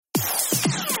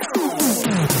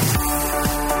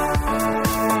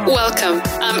Welcome,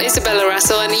 I'm Isabella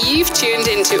Russell and you've tuned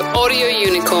into Audio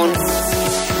Unicorn.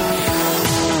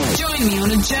 Join me on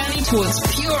a journey towards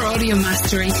pure audio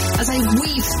mastery as I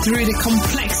weave through the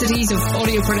complexities of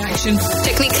audio production,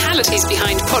 technicalities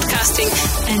behind podcasting,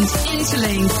 and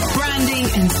interlaying branding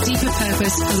and deeper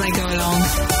purpose as I go along.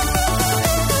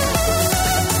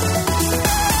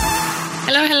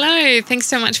 Hello. Thanks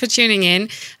so much for tuning in.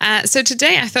 So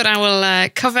today I thought I will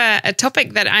cover a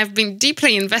topic that I've been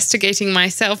deeply investigating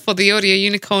myself for the Audio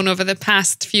Unicorn over the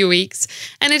past few weeks.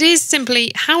 And it is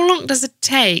simply, how long does it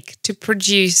take to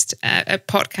produce a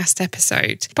podcast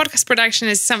episode? Podcast production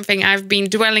is something I've been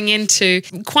dwelling into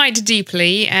quite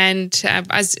deeply. And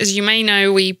as you may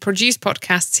know, we produce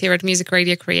podcasts here at Music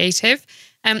Radio Creative.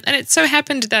 And it so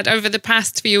happened that over the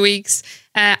past few weeks,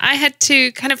 I had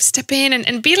to kind of step in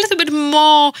and be a little bit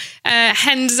more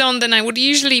hands-on than I would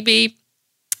usually be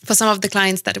for some of the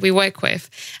clients that we work with.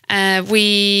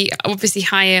 We obviously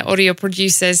hire audio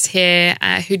producers here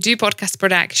who do podcast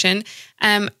production.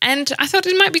 And I thought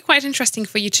it might be quite interesting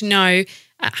for you to know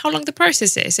how long the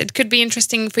process is. It could be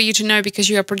interesting for you to know because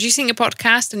you are producing a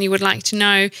podcast and you would like to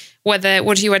know whether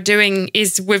what you are doing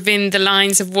is within the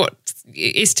lines of what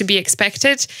is to be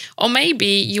expected, or maybe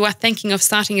you are thinking of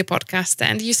starting a podcast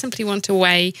and you simply want to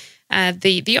weigh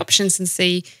the options and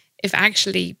see if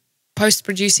actually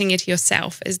post-producing it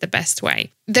yourself is the best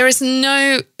way. There is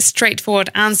no straightforward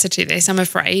answer to this, I'm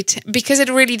afraid, because it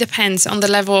really depends on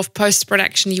the level of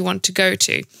post-production you want to go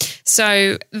to.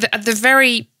 So the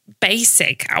very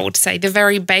basic, I would say, the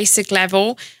very basic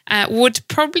level would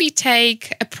probably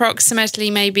take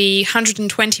approximately maybe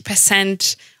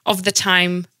 120% of the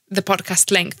time the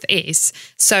podcast length is.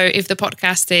 So if the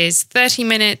podcast is 30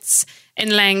 minutes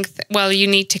in length, well, you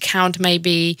need to count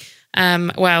maybe,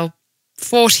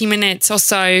 40 minutes or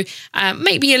so,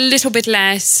 maybe a little bit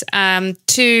less,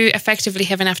 to effectively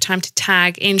have enough time to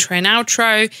tag intro and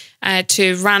outro,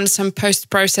 to run some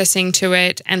post-processing to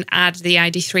it and add the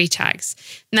ID3 tags.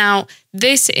 Now,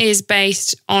 this is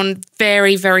based on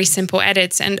very, very simple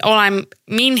edits. And all I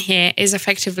mean here is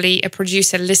effectively a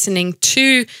producer listening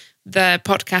to the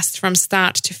podcast from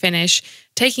start to finish,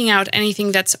 taking out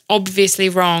anything that's obviously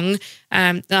wrong,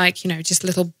 like, just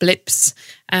little blips,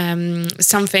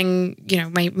 something,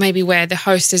 maybe where the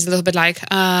host is a little bit like,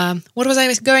 what was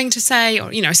I going to say?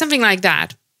 Or, something like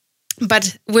that.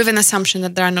 But with an assumption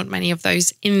that there are not many of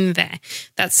those in there.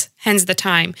 That's hence the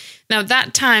time. Now,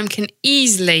 that time can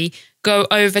easily go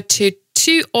over to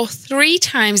 2 or 3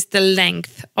 times the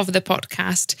length of the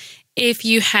podcast if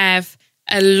you have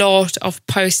a lot of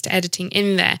post-editing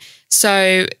in there.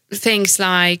 So things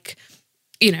like,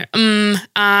 or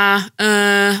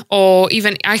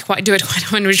even I do it quite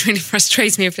often, which really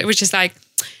frustrates me, which is like,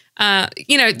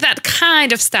 that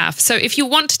kind of stuff. So if you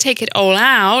want to take it all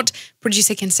out,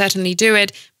 producer can certainly do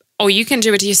it, or you can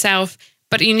do it yourself,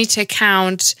 but you need to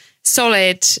count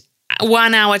solid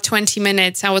 1 hour, 20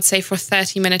 minutes, I would say, for a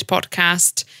 30-minute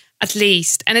podcast at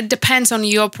least. And it depends on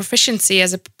your proficiency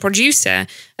as a producer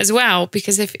as well,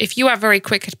 because if you are very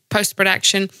quick at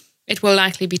post-production, it will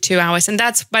likely be 2 hours. And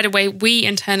that's, by the way, we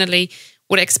internally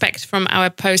would expect from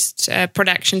our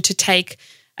post-production to take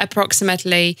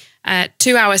approximately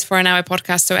 2 hours for an hour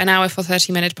podcast, so an hour for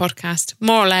 30-minute podcast,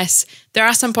 more or less. There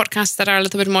are some podcasts that are a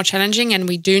little bit more challenging, and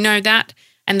we do know that.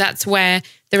 And that's where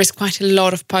there is quite a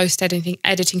lot of post-editing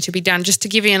to be done. Just to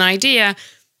give you an idea,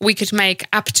 we could make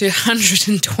up to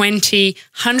 120,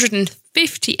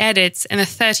 150 edits in a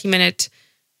 30-minute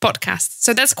podcast.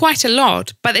 So that's quite a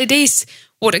lot, but it is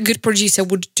what a good producer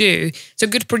would do. So a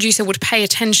good producer would pay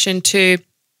attention to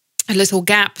little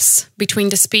gaps between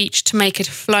the speech to make it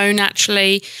flow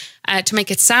naturally, to make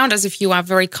it sound as if you are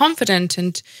very confident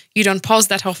and you don't pause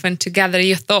that often to gather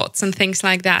your thoughts and things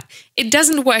like that. It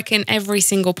doesn't work in every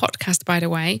single podcast, by the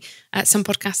way. Some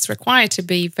podcasts require to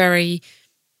be very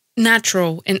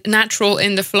natural in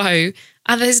the flow.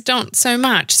 Others don't so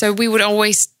much. So we would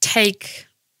always take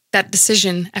that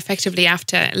decision effectively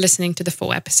after listening to the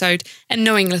full episode and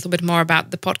knowing a little bit more about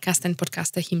the podcast and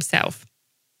podcaster himself.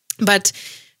 But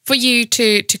for you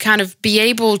to kind of be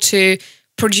able to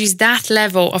produce that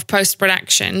level of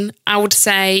post-production, I would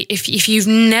say if you've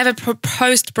never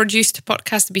post-produced a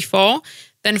podcast before,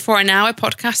 then for an hour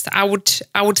podcast, I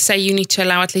would say you need to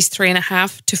allow at least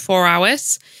 3.5 to 4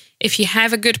 hours. If you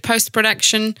have a good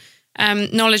post-production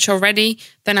knowledge already,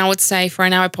 then I would say for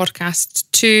an hour podcast,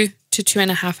 2 to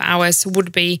 2.5 hours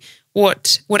would be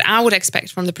what I would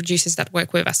expect from the producers that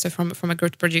work with us, so from a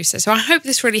good producer. So I hope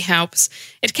this really helps.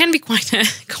 It can be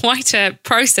quite a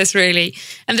process, really,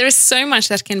 and there is so much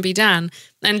that can be done.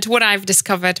 And what I've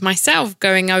discovered myself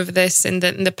going over this in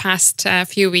the past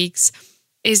few weeks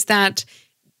is that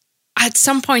at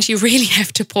some point you really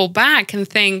have to pull back and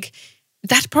think,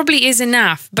 that probably is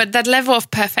enough. But that level of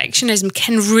perfectionism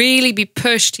can really be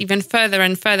pushed even further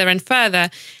and further and further.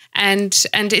 And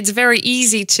it's very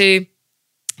easy to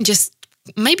just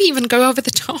maybe even go over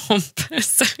the top.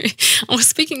 So I was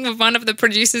speaking with one of the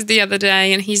producers the other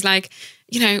day, and he's like,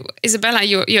 Isabella,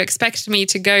 you expect me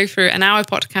to go through an hour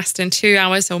podcast in 2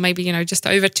 hours, or maybe, just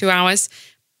over 2 hours.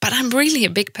 But I'm really a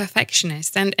big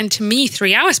perfectionist. And to me,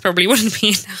 3 hours probably wouldn't be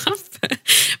enough.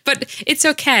 But it's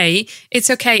okay.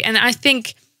 It's okay. And I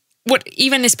think what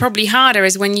even is probably harder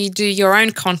is when you do your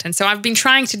own content. So I've been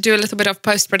trying to do a little bit of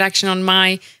post-production on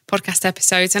my podcast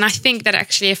episodes. And I think that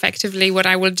actually effectively what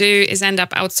I will do is end up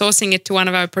outsourcing it to one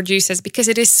of our producers, because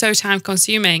it is so time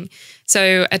consuming.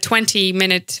 So a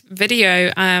 20-minute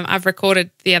video I've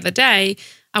recorded the other day,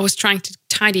 I was trying to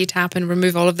tidy it up and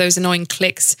remove all of those annoying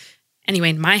clicks.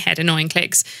 Anyway, in my head, annoying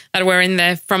clicks that were in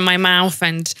there from my mouth,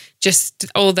 and just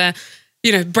all the,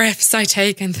 breaths I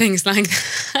take and things like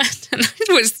that. And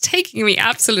it was taking me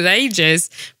absolute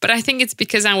ages. But I think it's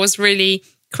because I was really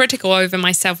critical over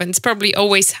myself. And it's probably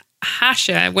always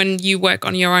harsher when you work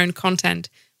on your own content,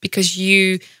 because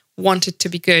you want it to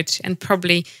be good and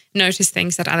probably notice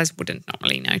things that others wouldn't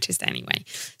normally notice anyway.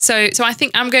 So I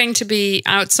think I'm going to be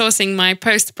outsourcing my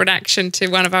post-production to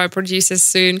one of our producers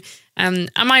soon.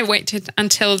 I might wait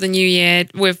until the new year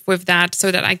with that, so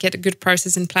that I get a good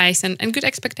process in place and good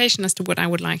expectation as to what I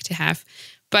would like to have.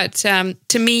 But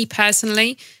to me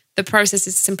personally, the process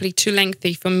is simply too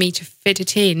lengthy for me to fit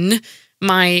it in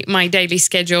my daily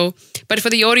schedule. But for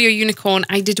the Audio Unicorn,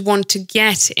 I did want to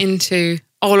get into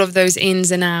all of those ins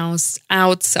and outs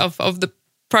of the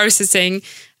processing,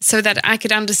 so that I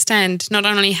could understand not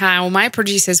only how my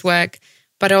producers work,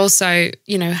 but also,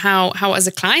 how as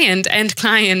a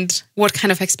client, what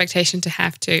kind of expectation to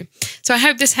have too. So I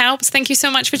hope this helps. Thank you so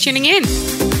much for tuning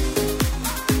in.